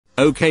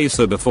Okay,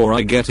 so before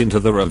I get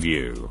into the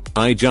review,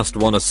 I just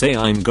wanna say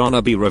I'm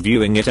gonna be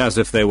reviewing it as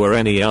if there were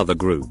any other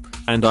group,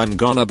 and I'm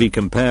gonna be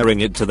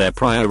comparing it to their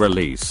prior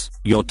release,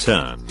 Your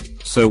Turn.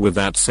 So with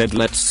that said,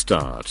 let's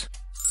start.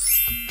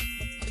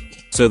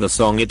 So the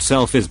song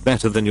itself is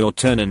better than Your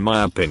Turn in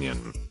my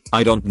opinion.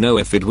 I don't know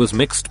if it was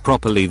mixed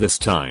properly this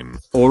time,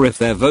 or if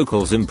their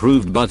vocals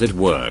improved, but it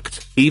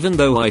worked, even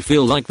though I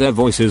feel like their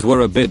voices were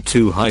a bit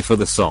too high for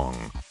the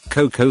song.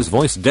 Coco's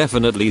voice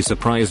definitely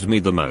surprised me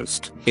the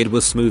most. It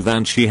was smooth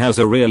and she has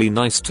a really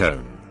nice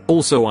tone.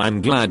 Also,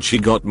 I'm glad she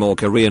got more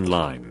Korean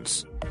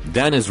lines.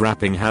 Dana's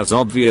rapping has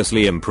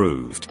obviously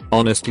improved.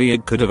 Honestly,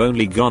 it could have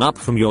only gone up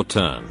from Your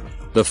Turn.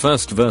 The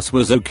first verse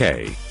was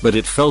okay, but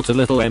it felt a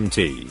little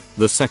empty.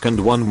 The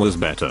second one was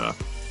better.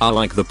 I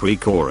like the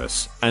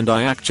pre-chorus, and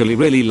I actually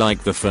really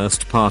like the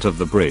first part of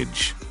the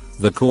bridge.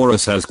 The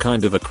chorus has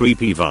kind of a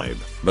creepy vibe,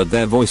 but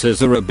their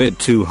voices are a bit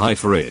too high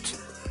for it.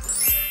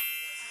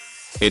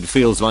 It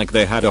feels like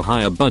they had a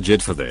higher budget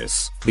for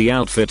this. The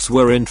outfits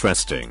were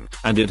interesting,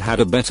 and it had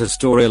a better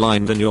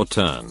storyline than Your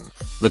Turn.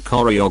 The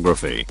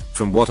choreography,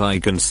 from what I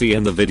can see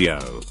in the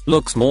video,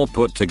 looks more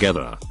put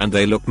together, and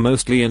they look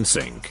mostly in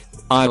sync.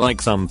 I like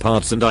some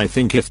parts, and I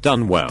think if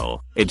done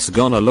well, it's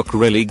gonna look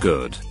really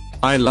good.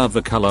 I love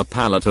the color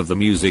palette of the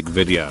music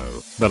video,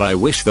 but I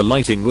wish the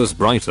lighting was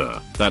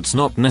brighter. That's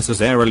not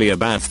necessarily a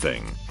bad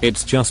thing,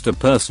 it's just a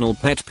personal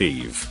pet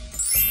peeve.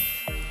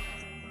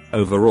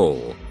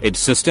 Overall,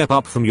 it's a step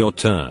up from Your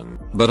Turn,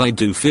 but I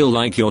do feel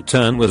like Your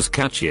Turn was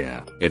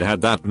catchier. It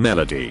had that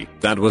melody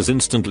that was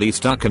instantly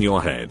stuck in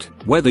your head,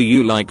 whether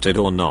you liked it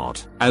or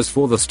not. As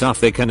for the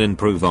stuff they can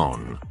improve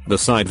on, the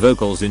side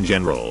vocals in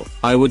general,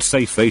 I would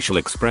say facial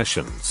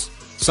expressions.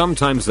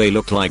 Sometimes they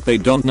look like they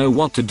don't know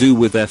what to do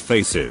with their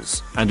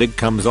faces, and it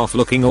comes off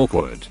looking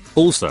awkward.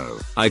 Also,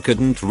 I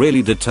couldn't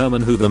really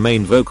determine who the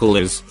main vocal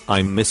is.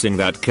 I'm missing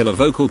that killer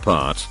vocal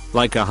part,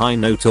 like a high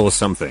note or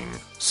something.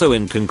 So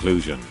in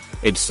conclusion,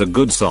 it's a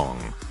good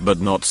song,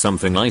 but not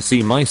something I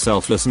see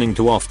myself listening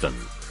to often.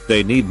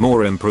 They need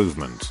more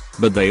improvement,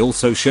 but they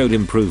also showed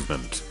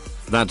improvement.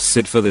 That's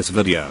it for this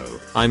video.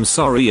 I'm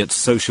sorry it's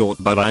so short,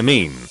 but I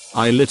mean,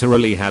 I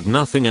literally had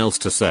nothing else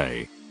to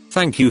say.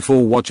 Thank you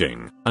for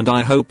watching, and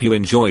I hope you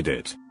enjoyed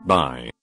it. Bye.